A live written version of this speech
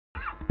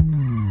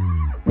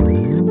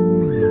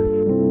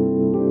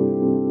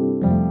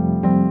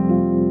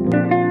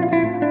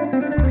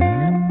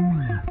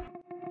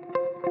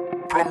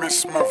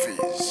Famous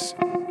movies.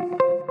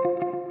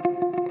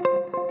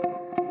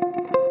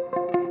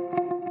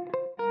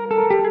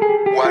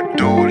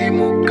 Wadoli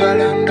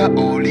Mugalanda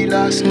oli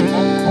last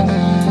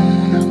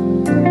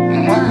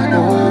mwana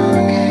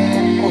wange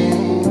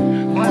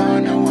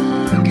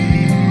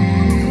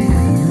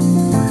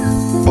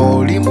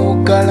oli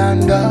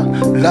Mugalanda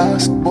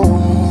last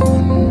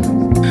born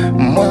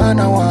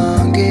mwana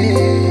wange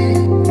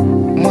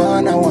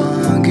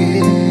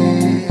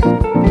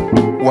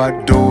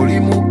Wadoli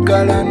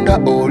Mugalanda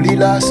oli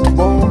last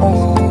born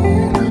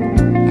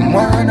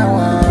mwana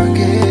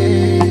wange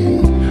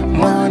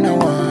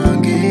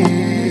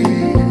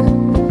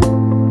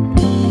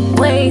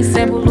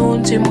Wese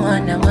bulungi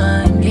mwana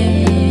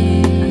wange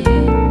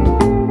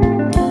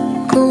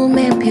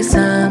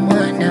kumempisa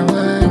mwana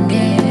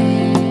wange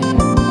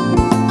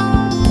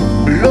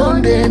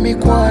londe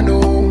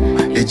mikwano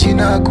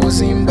echina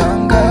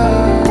kuzimbanga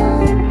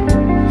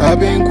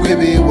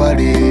abenkwebe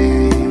wale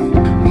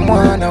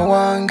mwana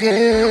wange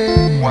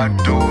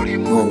Wadoli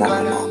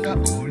Mugalanda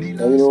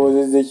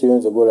Nabirowozezza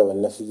ekirunzo bola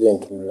bannasuze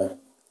ntunula.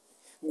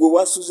 Gwe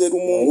wasuze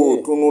lumungo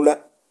otunula,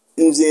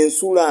 nze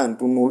nsula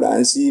ntunula,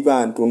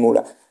 nsiiba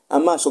ntunula.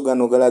 Amaaso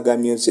gano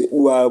galagamyose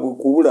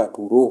lwabukubula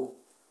tulo.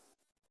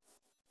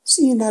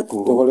 Siina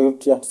tulo. Tokole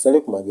tutya tusale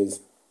ku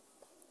magezi.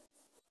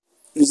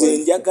 Nze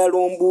njagala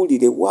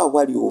ombuulire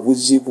waawali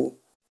obuzibu.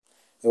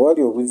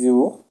 Ewali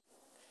obuzibu,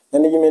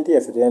 management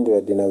yaffe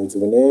teyandibadde na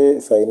buzibu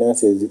ne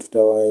finances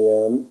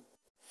zitutawaanyamu.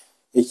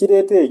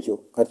 Ekireeta ekyo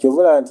kati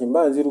ovula nti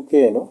mba nziruka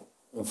eno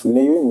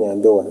nfuneyo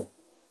nnyambe wano.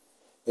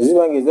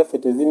 Ezibange ezaffe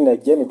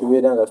tezinnajja ne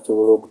tubeera nga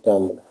tusobola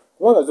okutambula.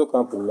 Kubanga zo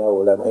kampuni naawe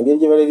olaba engeri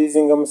gye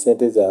balirizingamu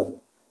ssente zaabwe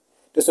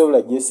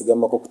tosobola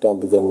gyesigamako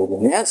kutambuza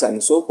emirimu. Naye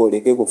asanyusa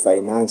okwoleke ku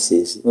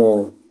finances.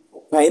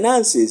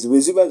 Finances bwe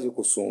ziba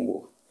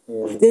zikusumbuwa.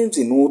 Ate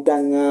nze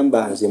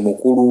n'otaŋŋamba nze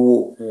mukulu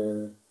wo.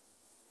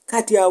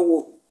 Kati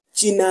awo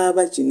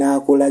kinaaba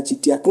kinaakola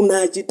kitya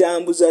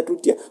tunaakitambuza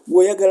tutya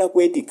bw'oyagala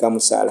kwetikka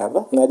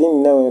musalaba. Nali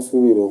ninawe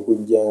nsuubira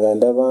okujja nga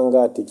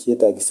ndabanga ati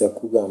kyetaagisa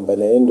kugamba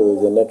naye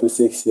ndowooza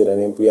natuuse ekiseera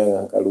ne mpulya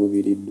nga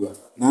nkaluubiriddwa.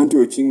 Nanti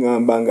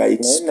okiŋŋamba nga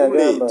it's too late.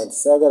 Naye nagamba nti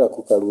saagala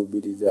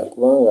kukaluubiriza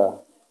kubanga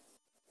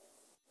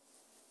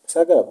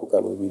saagala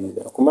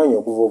kukaluubiriza kumanya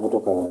okuva obuto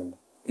kalanda.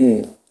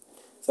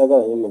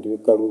 Saagala nnyo ebintu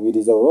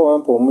bikukaluubiriza oba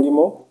wampa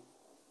omulimo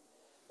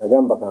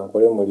nagamba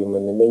kankole mulimu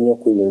nemenya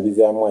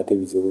okuyingizaamu ate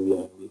bizibu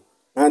byange.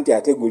 Nanti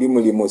ate guli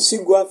mulimo si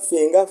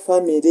gwaffe nga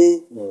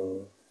famire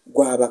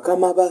gwa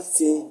bakama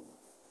baffe.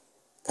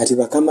 Kati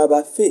bakama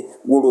baffe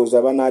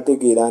wolooza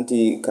banaategeera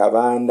nti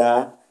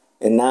Kabanda,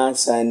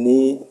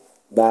 Nansani,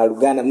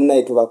 Baluganda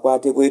munaye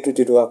tubakwate bwetu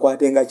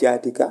tetubakwate nga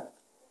kyatika.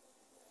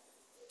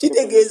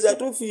 Kitegeeza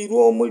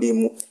tufiirwa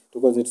omulimu.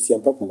 Tukoze tutya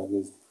mpa ku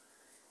magezi.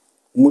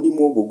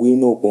 Mulimu ogwo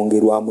gulina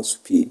okwongerwamu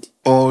speed.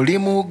 Oli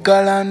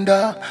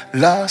Mugalanda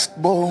last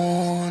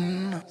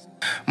born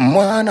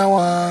mwana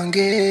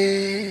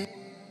wange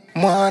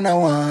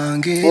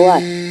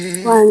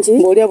wanji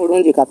ng'olya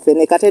bulungi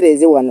kaffe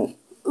katereeze wano.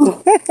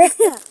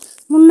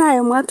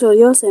 Munaye mwato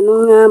yose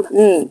n'ongamba.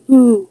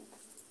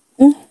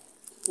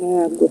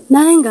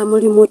 Naye nga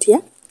muli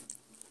mutya?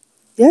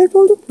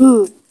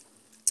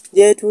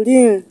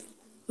 Gyetuli.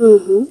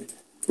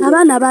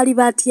 Abaana bali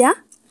batya?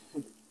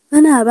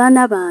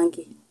 Abaana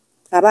bange.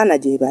 Abaana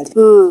gye bali.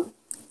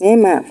 Naye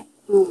maama.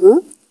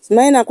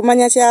 Simanyi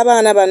nakumanya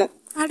ky'abaana bano.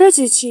 Ate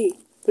kiki?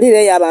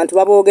 Pulireyo abantu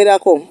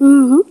baboogerako.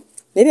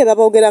 Naye bye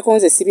baboogerako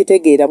nze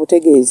sibitegeera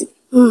butegeezi.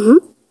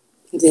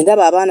 Nze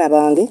ndaba abaana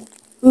bange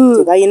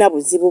tebalina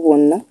buzibu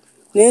bwonna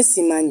naye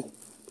simanyi.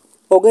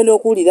 Ogenda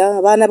okuwulira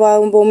abaana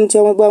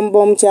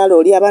b'omukyalo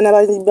oli, abaana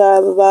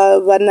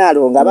ba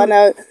Naalongo,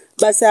 abaana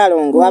ba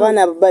Ssaalongo,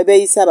 abaana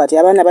beeyisa bati,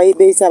 abaana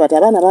beeyisa bati,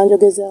 abaana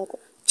banjogezaako.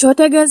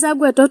 Kyotegeeza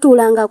gwe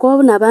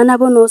totuulangako n'abaana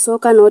bo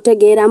n'osooka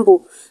n'otegeera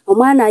mbu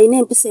omwana alina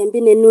empisa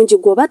embi n'ennungi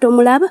gwe oba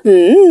tomulaba?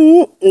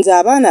 Nze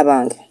abaana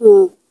bange.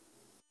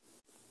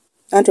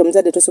 Anti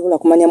omuzadde tosobola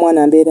kumanya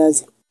mwana mbeera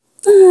ze.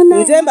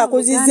 Nze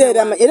mbakuzizza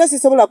era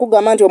sisobola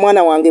kugamba nti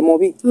omwana wange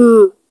mubi.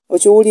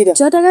 Okiwulira?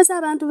 Kyotegeeza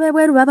abantu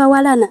b'ebweru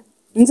babawalana.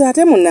 Nze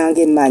ate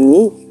munnange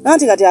mmanyi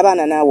anti kati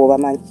abaana naawe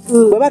obamanyi.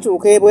 Bwe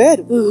batuuka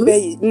ebweru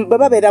bwe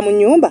babeera mu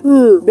nnyumba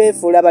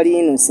beefuula bali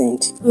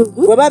innocent.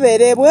 Bwe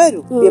babeera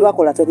ebweru bye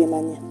bakola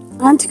tobimanya.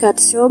 Anti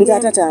kati nze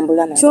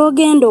atatambula naye.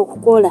 Kyogenda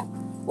okukola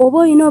oba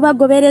olina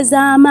obagobereza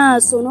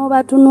amaaso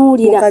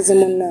n'obatunuulira. Mukazi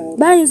munnange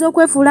bayinza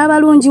okwefuula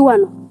abalungi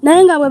wano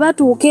naye nga bwe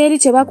batuuka eri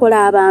kye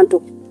bakola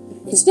abantu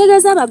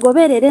ekitegeeza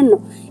bagoberere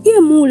nno ye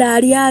muula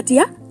ali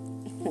atya?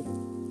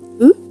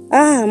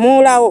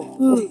 Muulawo.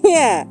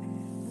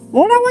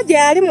 Muulawo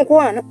gy'ali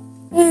mukwano.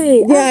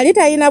 Gy'ali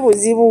talina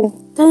buzibu.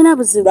 Talina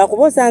buzibu.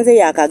 Lwakuba osanze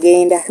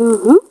yakagenda.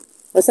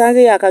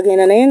 Osanze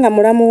yakagenda naye nga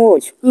mulamu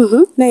wookyo.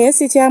 Naye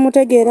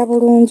sikyamutegeera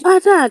bulungi.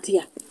 Ate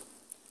atya?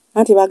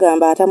 Anti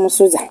bagamba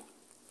atamusuza.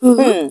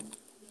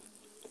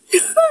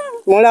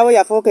 Muulawo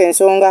yafuuka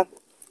ensonga.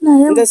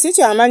 Nze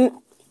sikyamanyi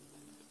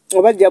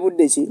oba ajja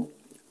budde ki.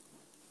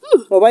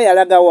 Oba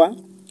yalagawa.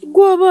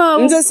 Gwoba.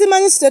 Nze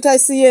simanyi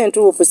status ye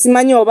entuufu,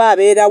 simanyi oba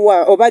abeera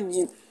wa oba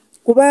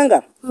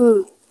kubanga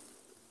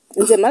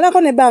nze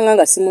malako ne banga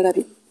nga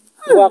simulabye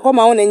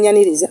bwakomawo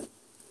nenyaniriza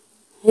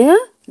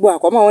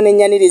bwakomawo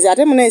nenyaniriza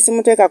ate mune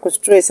simuteeka ku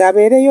stress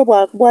abeereyo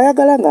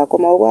bwayagala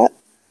ng'akomawo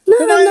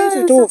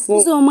kituufu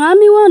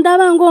omwami wo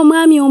ndaba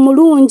ng'omwami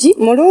omulungi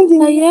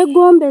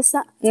yeegombesa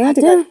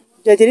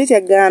kyekiri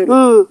kyeggambye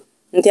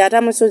nti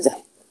atamusuza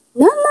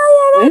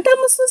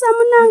ntamusuza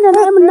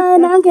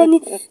munange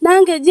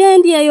nange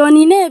gyendi eyo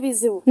nina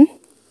ebizibu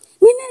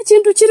nina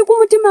ekintu kiri ku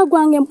mutima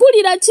gwange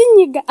mpulira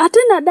kinyiga ate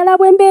naddala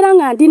bwe mbeera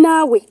nga ndi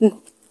naawe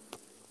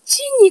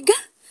kinyiga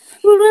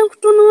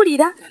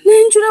lwenkutunuulira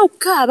nenjula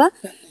okukaaba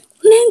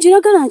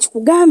nenjiragala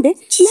nkikugambe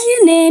naye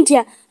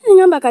nentya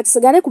ngamba kati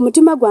sigale ku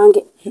mutima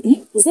gwange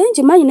nze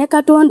nkimanyi ne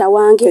Katonda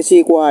wange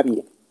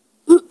tekiikwabye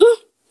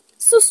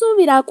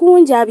susuubira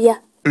kunjabya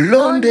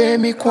londa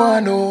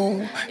emikwano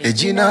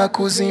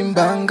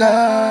eginakuzimbanga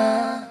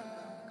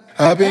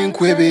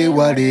abenkwe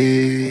beewale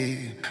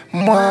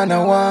mwana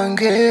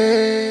wange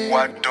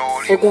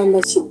ogamba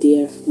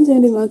kiddya nze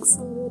ndi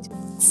Maxwell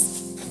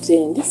nze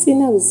ndi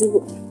sina buzibu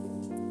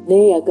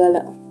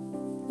neeyagala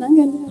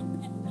nange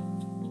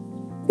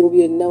ku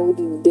byonna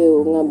wulidde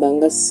oŋŋamba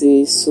nga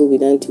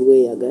sisuubira nti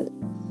weeyagala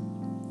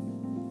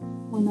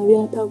wona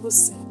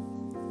byatabuse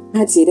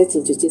ati era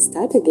kintu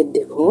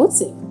kisitaategeddeko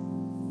nze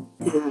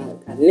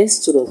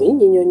nesitulo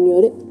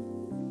binyinyonnyole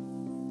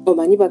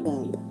omanyi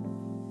bagamba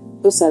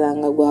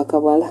tosalanga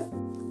gwakabala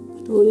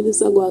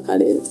tuwuliriza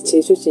gwakaleero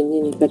kyekyo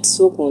kyennyini kati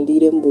sooka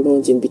ondiiremu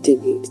bulungi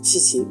mbitegeere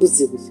kiki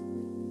buzibu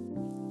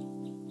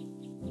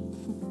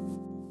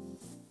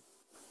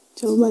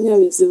kyomanya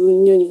bizibu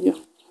nnyo nnyo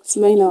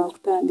simanyi na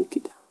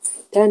wakutandikira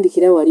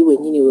tandikira wali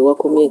wennyini we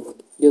wakomye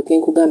lyoke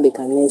nkugambe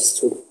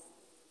kanesitulo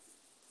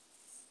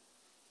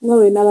nga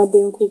we nabadde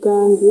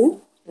nkugambye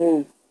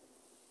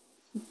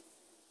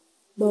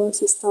bawa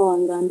sisita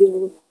wange andi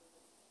bubi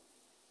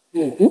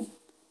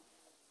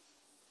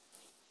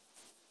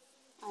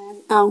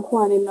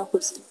ankwana ennaku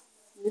zino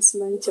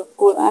nesimanyi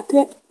kyakkola ate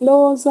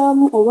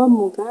lowoozaamu oba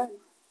mugaani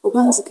oba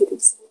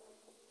nzikiriza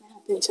naye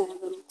ate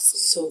nkyayagala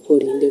okusoma sooka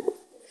olindeko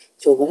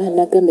kyobala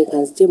nagambe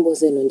kanzije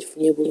emboozi eno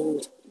ngifunye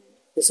bulungi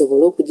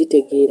nsobole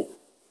okugitegeera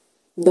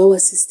bawa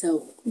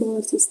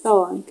sisita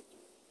wange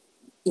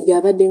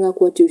yabadde nga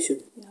kuwa tuition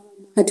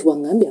ati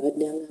wangambye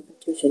abadde nga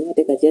tuition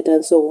ate kati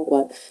yatandise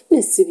okunkwala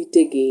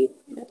nesibitegeera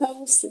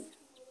yatabuse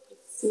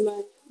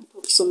simanyi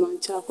okusoma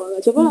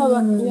nkyakwagala kyobalaba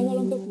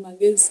njagala mpe ku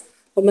magezi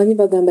omanyi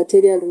bagamba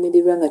teri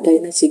alumirirwa nga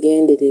talina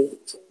kigendererwa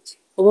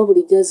oba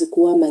bulijjo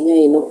azikuwa amanya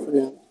ayina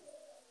okufunamu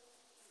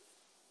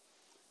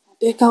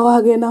ateeka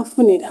waagenda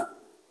afunira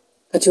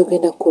kati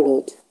ogenda kukola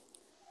oti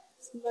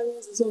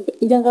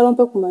njagala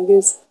mpe ku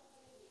magezi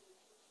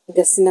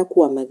nga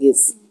sinakuwa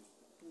magezi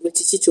gwe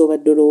kiki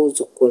kyobadde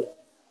olowooza okukola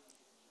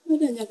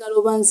ate njagala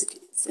oba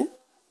nzikirize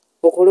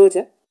okola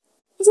otya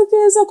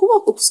nzikiriza kuba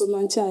okusoma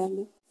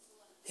nkyayagala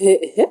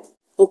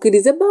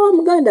okkirize bbawa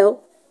muganda wo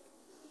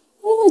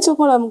olina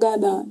ekyokola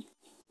muganda wange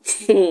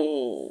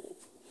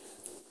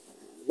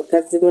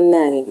mukazi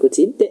munnange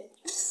nkutidde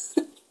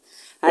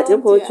ate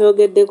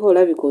bw'okyogeddeko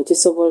olabika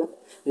okisobola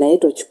naye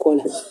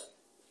tokikola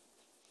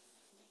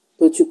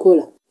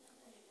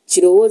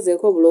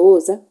kirowoozeeko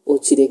bulowooza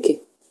okireke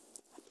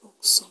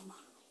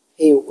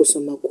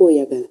okusoma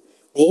kwoyagala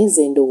naye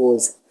nze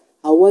ndowooza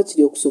awo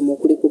wakiri okusoma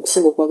okuleka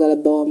okusinga okwagala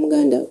bba wa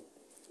muganda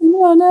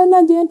wo nana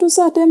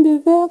gyentusa ate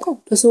mbiveeko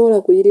tosobola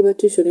kuyiriba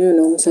tuition eyo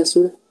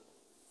n'omusasula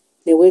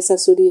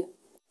neweesasulira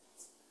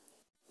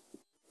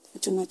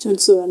ekyo nakyo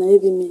nsobola naye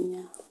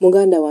bimenya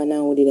muganda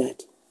wanaawulira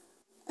ati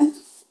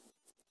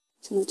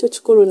kino kyo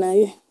kikulu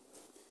naye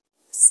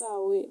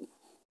essaawa eno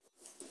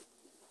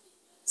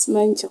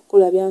simanyi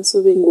kyakukola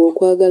byansobera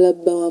ng'okwagala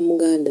bba wa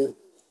muganda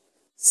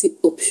si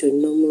option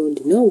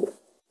n'omulundi nogwo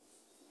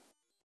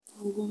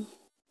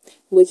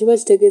bwe kiba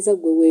kitegeeza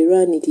gwe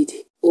weerwanirire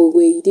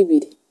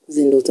obweyiribire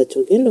nze ndowooza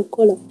kyogenda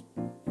okukola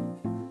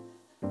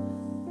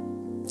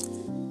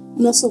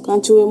nasooka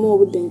nkiweemu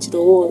obudde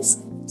nkirowooza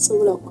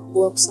sobola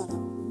kuwa kusala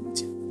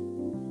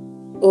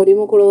oli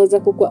mu kulowooza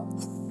kukwa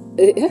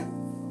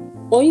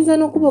oyinza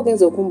n'okuba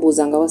ogenza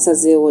okumbuuza nga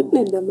wasazeewo dde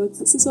nedda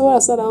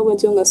sisobola salawo bwe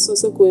ntyo nga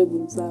sisoose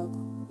kuweebuuzaako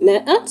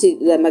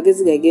anti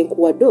amagezi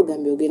gagenkuwadde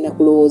ogambye ogenda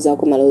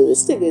kulowoozaako malowoozo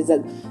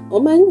kitegeeza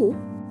omanyi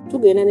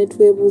tugenda ne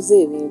twebuuza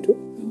ebintu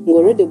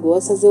ng'olwedde gwe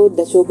wasazeewo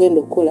dda kyogenda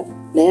okukola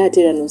naye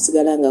ate era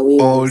n'osigala nga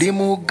weebuuza oli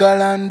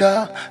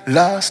Mugalanda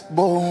last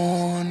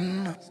born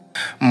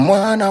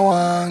mwana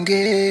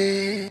wange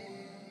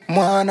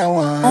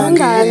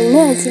anga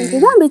alina ekintu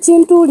gambe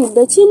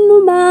kintuulidde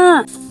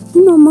kinnuma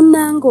nno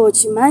munnange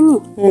okimanyi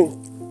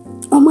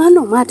omwana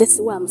omwe ate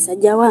si wa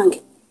musajja wange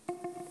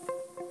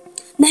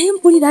naye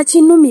mpulira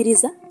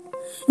kinnumiriza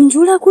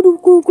njula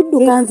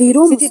kudduka nviire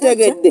omusajja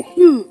sikitegedde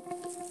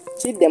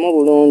kiddemu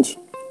bulungi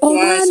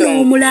omwana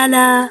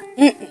omulala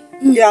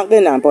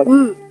genda mpola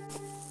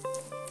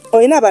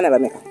olina abaana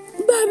bameka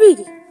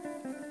babiri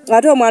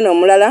ate omwana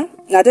omulala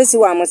ate si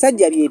wa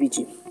musajja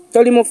byebiki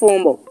toli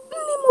mufumbo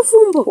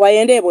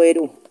wayenda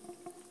ebweru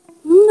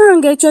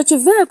nange ekyo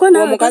kiveeko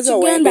nawe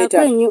tokigendako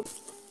ennyo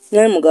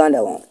naye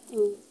muganda wange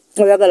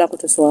oyagala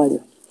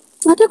kutoswalira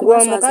ate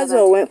omukazi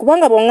owe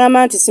kubanga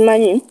bw'oŋŋamba nti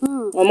simanyi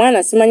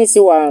omwana simanyi si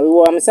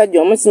wa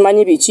musajja omu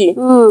simanyi biki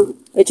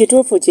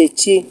ekituufu kye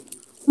ki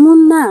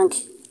munnange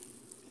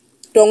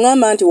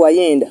toŋŋamba nti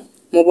wayenda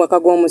mu bwaka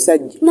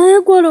gw'omusajja naye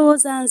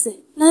gwolowooza nze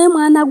naye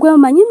mwana gwe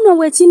omanyi nno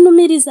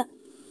bwekinnumiriza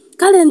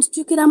kale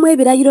nzijukiramu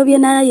ebirayiro bye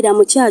nalayira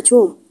mu kyaki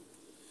omwo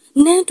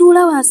ne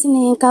ntuula wansi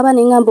nenkaba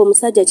ne ŋŋamba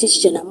omusajja kiki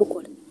kye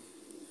namukola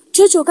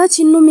kyo kyokka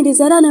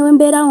kinnumiriza era newe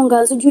mbeerawo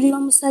nga nzijulira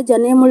omusajja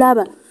ne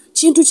mulaba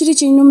kintu kiri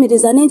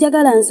kinnumiriza ne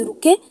njagala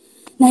nziruke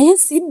naye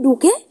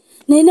sidduke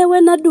naye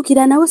newe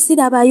naddukira nawe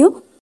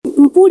sirabayo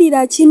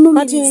mpulira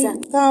kinnumiriza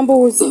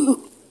kambuuzi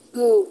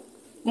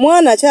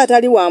mwana ki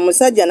atali wa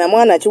musajja na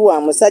mwana ki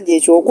wa musajja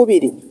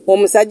ekyokubiri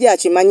omusajja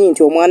akimanyi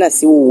nti omwana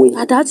si wuwe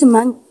ate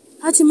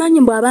akimanyi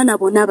mbw abaana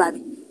bonna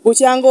babi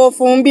bukyanga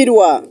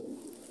ofumbirwa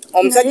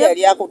omusajja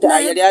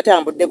yali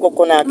atambuddeko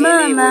ko n'agenda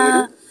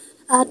ebweru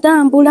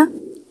atambula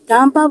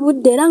tampa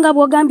budde era nga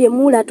bw'ogambye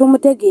muula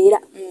tumutegeera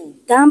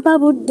tampa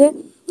budde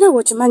nawe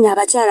okimanyi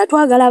abakyala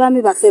twagala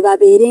abami baffe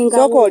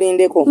babeerengawo sooka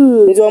olindeko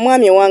nze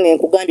omwami ewange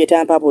nkugambye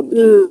tampa budde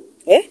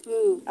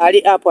ali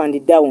up and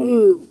down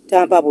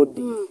tampa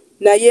budde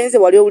naye nze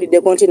wali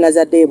owuliddeko nti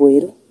nazadde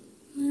ebweru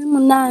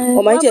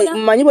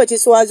omanyi bwe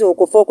kiswaza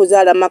okufa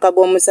okuzaala mu maka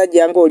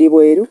g'omusajja ng'oli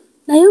bweru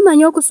naye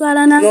omanyi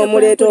okuswala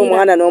n'omuleeta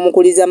omwana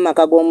n'omukuliza mu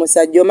maka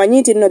g'omusajja omanyi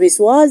nti nno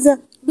biswaza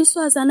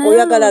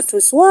oyagala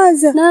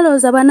tuswaza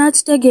nalowooza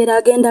banaakitegeera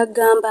agenda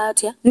kugamba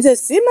atya nze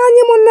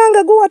simanyi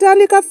munnange gwe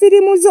watandika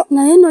firimu zo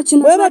naye no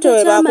kino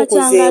kyama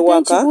kyange ate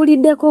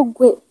nkibuliddeko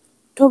ggwe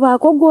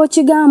tobaako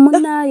gw'okigamba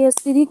munnaye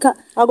sirika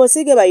ago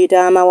sige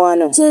bayita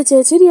amawano kyekyo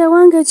ekiri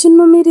ewange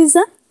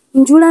ekinnumiriza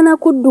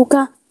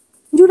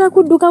njula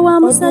kudduka wa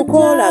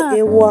musajja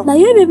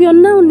naye ebyo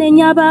byonna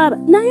onenya baaba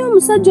naye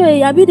omusajja oyo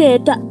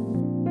yabireeta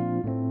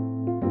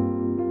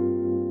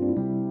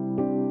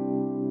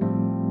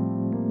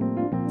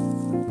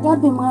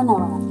Gabi mwana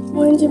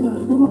wange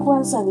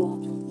ndimukwasa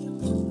bintu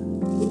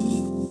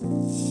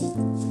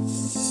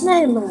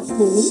naye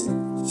makulu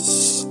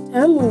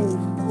amwe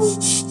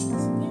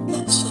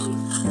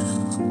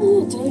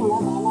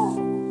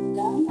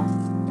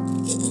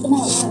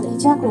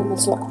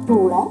ekyakwemesa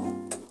okutuula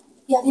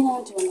yalina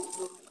nti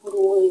omukulu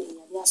we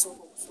yali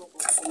asooka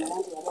okusoma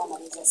nti yali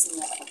amaliza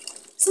sinyafa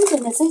sente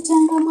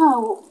nezeekyangamu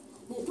awo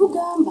ne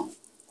tugamba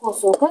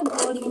osooka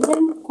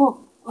olindemukko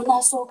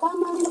onaasooka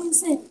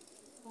amalirize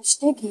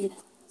okitegeera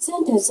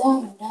sente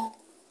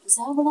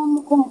zaabula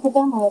muko ne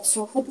tugamba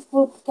batusooke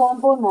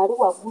tugamba ono ali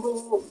waggulu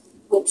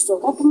bwe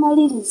tusooka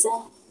tumaliriza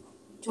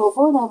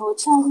kyova olaba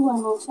okyali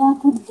wano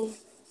okyatudde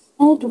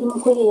naye tuli mu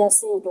kweyeya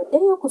sente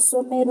oddeyo ku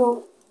ssomero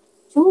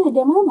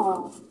kiwulidde mwana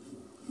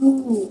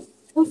wange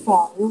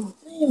tofaayo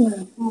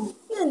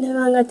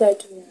ndabanga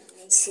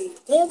tatuyagasi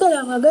tayagala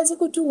mwagazi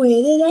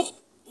kutuweerera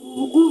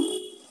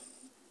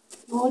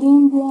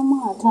olimbyemu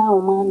ate awo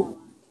mwana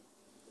wange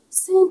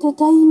sente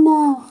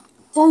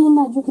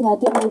talina jjukira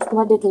ate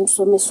tubadde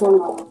tumusomesa ono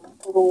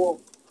mukuluwo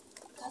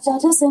kati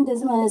ate sente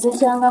zimala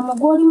zekyangamu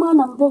gw'oli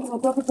mwana muto gino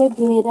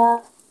tokutegeera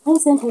naye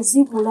sente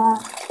zibula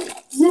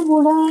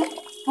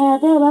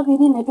ate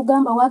babiri ne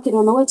tugamba waakiro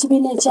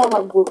n'ow'ekibiina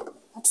ekyawaggulu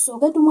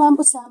atusooke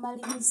tumwambusa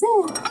amalirize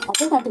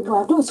ate kati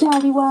gwate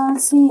okyali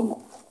wansi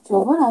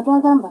kyobola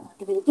twagamba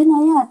tubeeke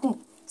naye ate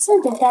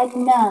sente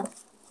talina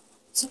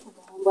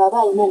sikugamba aba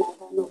alina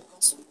nagaana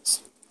okubasomesa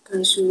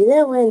kansuubire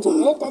wenje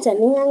naye tata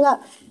ninganga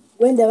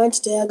gwendaba nti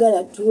tayagala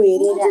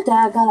tuweerera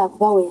tayagala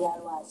kubaweera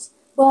lwaki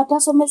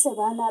bw'atasomese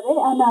baana be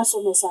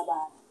anaasomesa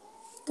baana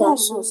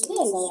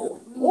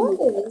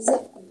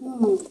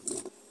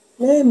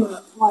naye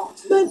mama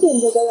badde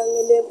njagala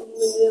ngende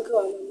muzireko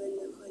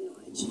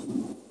wamamanakanwaki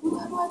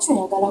nga lwaki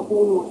oyagala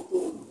kuwumulira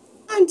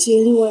anti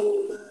eri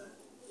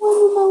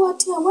wanyuma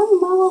watya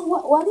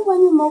wali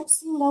wanyuma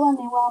okusinga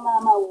wane wa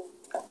maama wo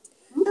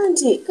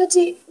anti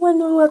kati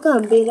wano waka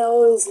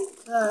mbeerawo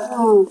nzika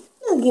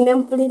nange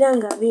nempulira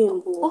nga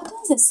bimbu ate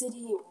nze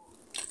siriiwo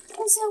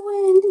nze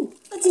wendi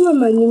kati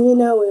mama nyumye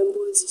naawe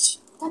embuuzi ki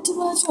kati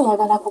lwaki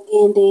oyagala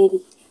kugenda eri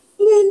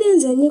ngende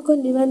nzanyeko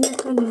ne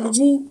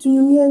bannakanogi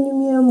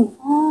tunyumyanyumyamu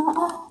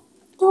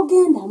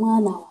togenda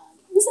mwana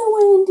wange nze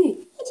wendi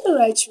ate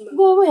lwaki mama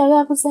bw'oba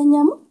oyagala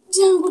kuzanyamu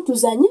jangu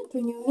tuzanye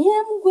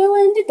tunyumyemu gwe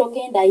wendi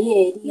togendayo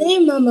eri naye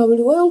mama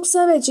buli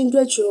wankusaba ekintu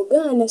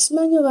ekyogaana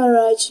simanyi oba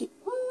lwaki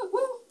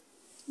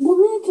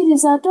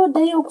gumiikiriza ate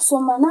oddeyo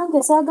okusoma nange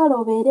saagala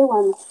obeere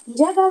wano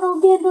njagala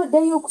ogenda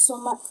oddeyo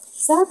okusoma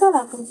saagala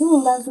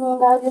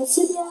kuzungazunga byo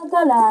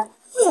sibyagala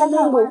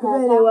oyagange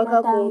okubeera ewaka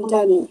ku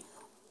ntami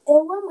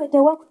ewamwe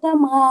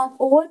tewakutamwa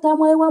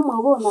owotamwa ewamwe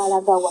oba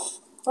onaalagawa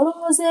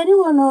olowooza eri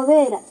wano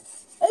obeera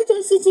ekyo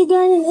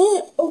sikiganye naye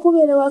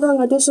okubeera ewaka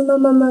nga tosoma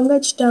mama nga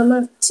kitama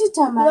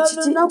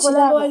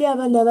wali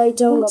abaana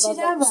bayitawo nga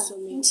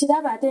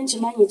nkiraba ate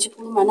nkimanyi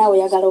kikuluma naawe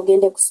oyagala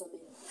ogende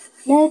kusomera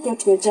naye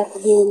totyo ojja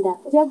kugenda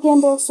ojja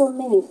kugenda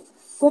osomere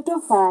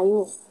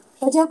kwetofaayo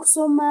ojja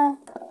kusoma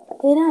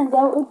era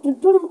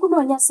tuli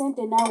kunoonya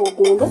sente naawe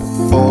ogende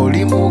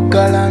oli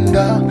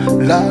Mugalanda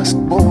last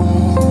born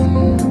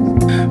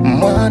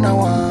mwana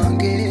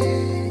wange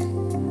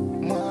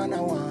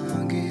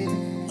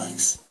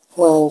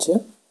Wanje.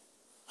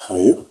 How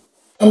are you?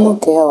 I'm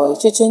okay, how are you?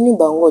 Chiche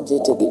nyumba ngoje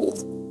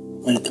tegereza.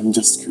 Like, I'm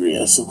just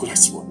curious. So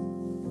that's one.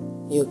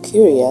 You're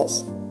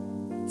curious?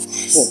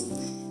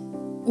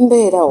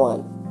 Mbera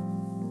one.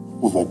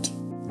 What?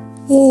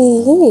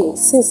 Hey,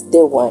 since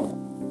day one.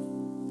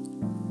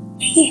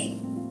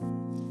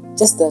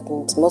 Just that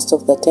most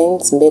of the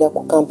times mbera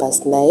ku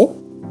campus naye.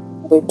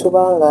 Bwe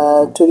tuba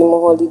nga tuli mu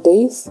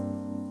holidays.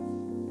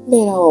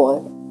 Mbera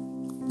one.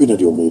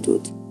 Bernard, your mate,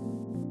 what?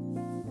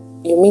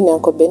 You mean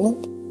Uncle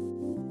Bernard?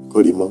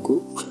 Call him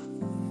Uncle?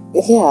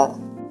 Yeah.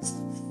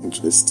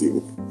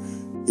 Interesting.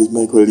 He's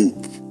my colleague.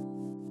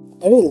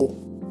 Really?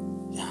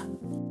 Yeah.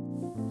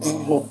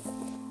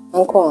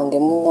 Uncle wange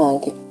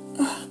munange.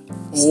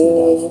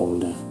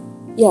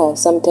 Yeah,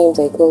 sometimes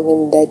I call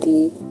him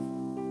daddy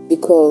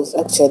because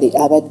actually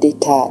abadde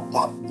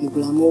taata mu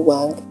bulamu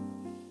bwange.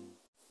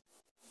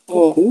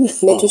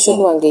 Ne tuition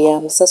wange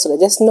yamusasula.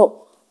 Just know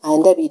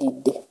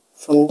andabiridde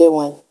from day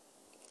one.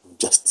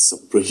 Just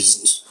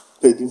surprised.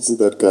 I didn't see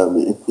that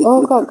coming.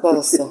 Oh,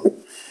 kakasa.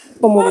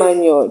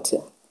 Omumanyi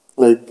otya?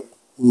 Like,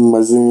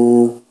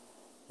 mazini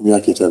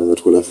myaka 5 nga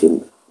tukola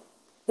film.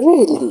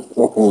 Really?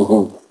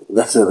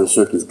 That's where the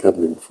shock is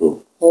coming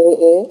from.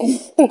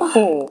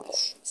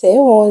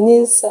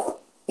 Sewonyesa.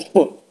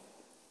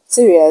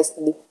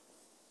 Seriously.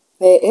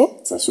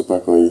 It's a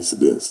super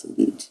coincidence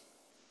indeed.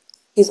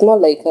 He's more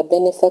like a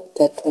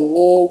benefactor to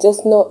me.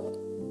 Just not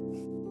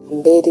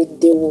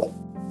mbeereddewo.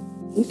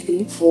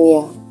 Okay.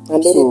 Yeah.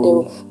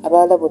 Mbeereddewo.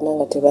 Abalala bonna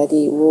nga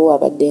tebaliiwo,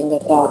 abaddenga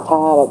taata,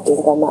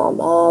 abaddenga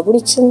maama,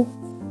 buli kimu.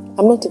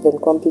 I'm not even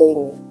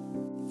complaining.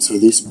 So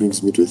this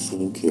brings me to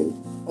thinking.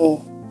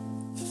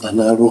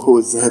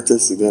 Analowooza atya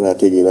sigala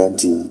ategeera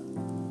nti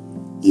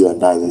you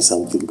and I there's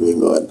something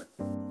going on.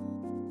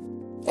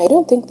 I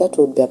don't think that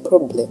would be a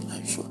problem.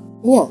 Sure.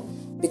 Yeah,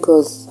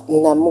 because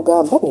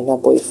namugamba nina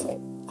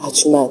boyfriend.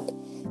 Akimanyi.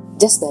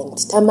 Just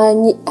that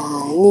tamanyi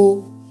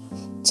ani.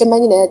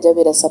 Kimanyi naye ajja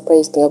beera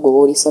surprised nga gwe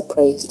oli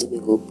surprised.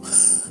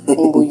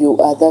 Mbu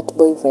you are that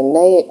boyfriend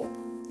naye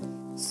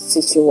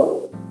sikiwa.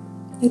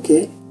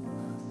 Okay.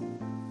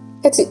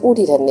 Kati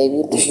ulira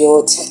n'ebintu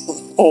by'otya.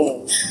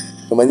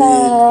 Omanyi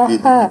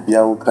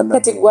byawukana.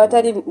 Kati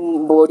gwatali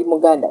mbu oli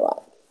muganda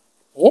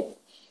wange.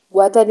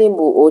 Gwatali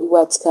mbu oli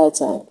wa kika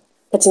kyange.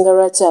 Kati nga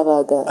lwaki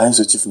abaagala?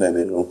 Ayinza okifuna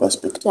ne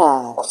perspective.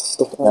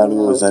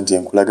 Nalowooza nti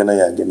enkulagana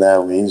yange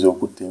naawe eyinza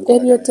okutta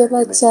enkulagana. Ebyo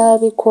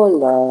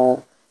tebakyabikola.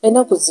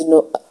 Ennaku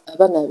zino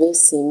abaana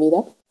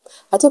beesiimira.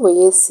 Ate bwe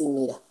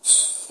yeesiimira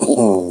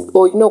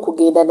olina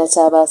okugenda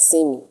nakyaba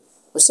asiimye.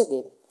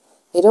 Okitegere?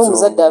 Era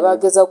omuzadde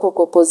abagezaako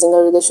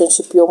okopoozinga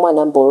relationship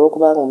y'omwana mbu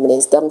olw'okubanga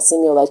omulenzi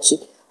tamusiimye oba ki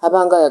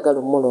abanga ayagala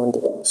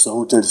omulondera. So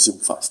who tells him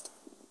first?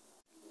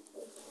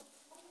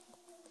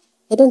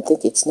 I don't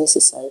think it's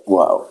necessary.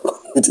 Wow,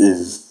 it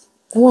is.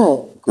 Why?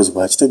 Because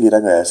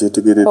bwakitegeera nga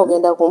yakyetegeredde.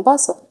 Ogenda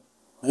kumpasa?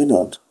 Why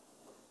not?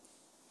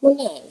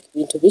 Munange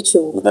bintu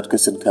bikyuka. With that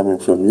question coming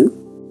from you?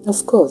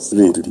 Of course.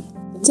 Really?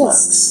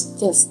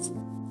 Just.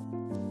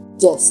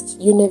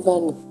 You never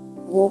know.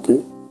 Okay.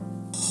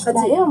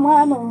 Naye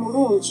omwana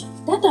omulungi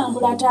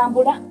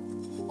tatambula.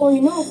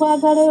 Olina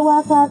okwagala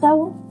ewa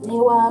taatawo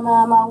n'ewa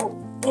maamawo.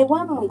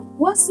 Ewammwe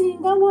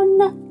wasinga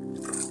wonna.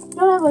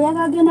 Tolaba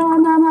oyagagenda wa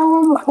maamawo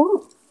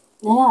omukulu.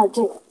 Naye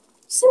ate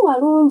si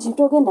walungi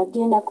togenda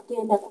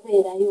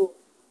kubeerayo.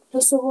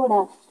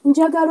 Tosobola.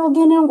 Njagala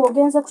ogende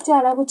ng'ogenze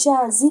kukyala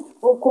bukyazi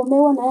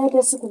okomewo naye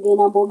ate si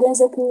kugenda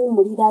ng'ogenze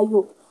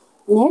kuwumulirayo.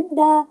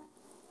 Nedda.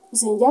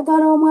 Nze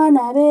njagala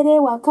omwana abeere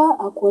ewaka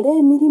akole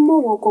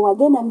emirimu woko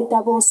wagenda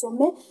mitabo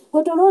osome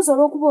otolooza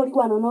olw'okuba oli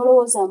wano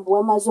n'olowooza mbu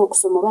wamaze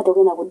okusoma oba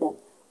togenda kuddamu.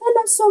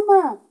 Genda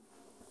soma.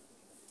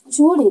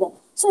 Kiwulira.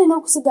 So olina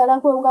okusigala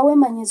nga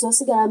weemanyiza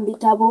osigala mu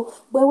bitabo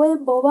bwe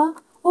weeboba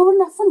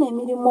obunafuna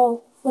emirimu.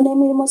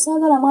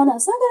 Saagala baana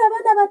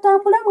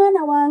batambula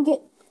mwana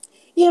wange.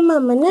 Ye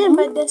mama naye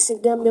mbadde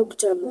sigambye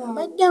kutambula.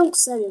 Mbadde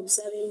nkusabye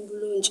obusabe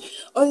bulungi.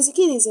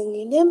 Onzikirize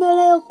ngende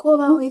embeera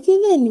y'okkoba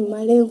weekire ni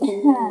mmaleko.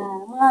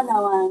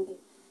 Mwana wange.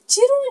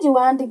 Kirungi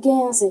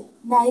wandigenze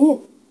naye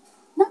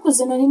naku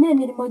zino nina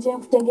emirimu gye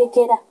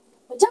nkutegekera.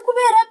 Ojja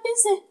kubeera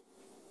bize.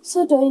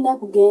 So tolina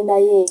kugenda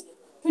yeeyo.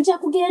 Tujja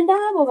kugenda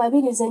abo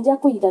babiri nze nja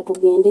kuyita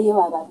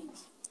tugendeyo ababiri.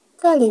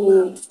 Kale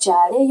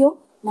tukyaleyo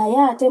naye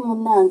ate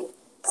munnange.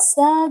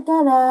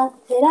 Saagala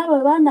era bwe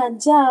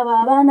banajja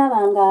abaana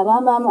bange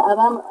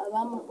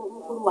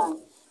abamukulu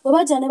wange bwe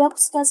bajja ne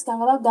bakusikasika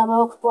nga bagamba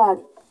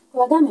bakutwale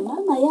bagambe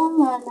maama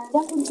yaŋŋaana nja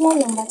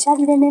kujjayo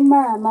mbakyalire ne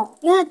maama.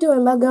 naye ate we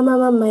mbagamba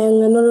maama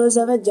yange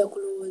nolowooza bajja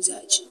kulowooza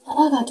ki?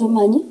 Aba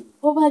tomanyi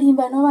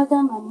obalimba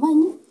n'obagamba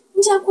mmanyi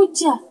nja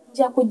kujja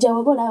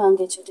weba olaba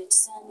ng'ekyo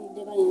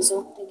tekisaanidde bayinza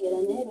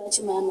okutegeera naye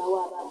lwaki maama wo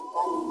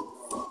abamugani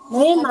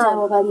naye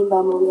maama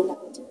obalimba mugenda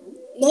kutya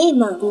naye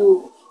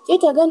maama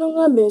kyetaaga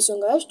n'oŋŋamba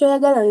ensonga lwaki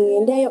toyagala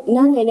ngendeyo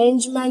nange ne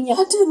ngimanya.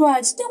 Ate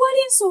lwaki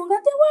tewali nsonga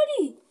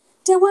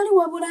tewali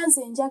wabula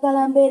nze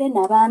njagala mbeere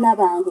n'abaana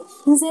bange.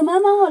 Nze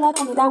maama wo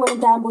olaba nira we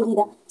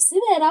ntambulira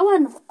sibeera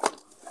wano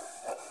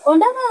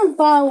ondaba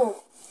mpaawo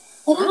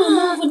era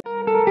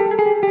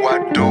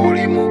wadde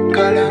oli mu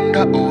Galanda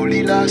Mugalanda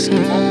oli last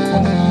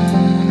born.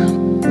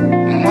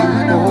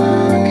 Mwana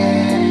wange,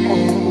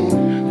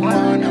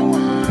 mwana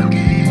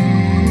wange.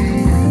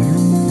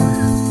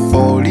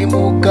 Oli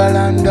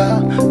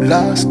Mugalanda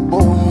last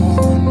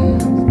born.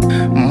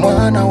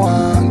 Mwana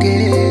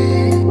wange,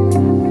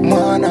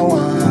 mwana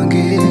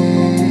wange.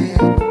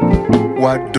 What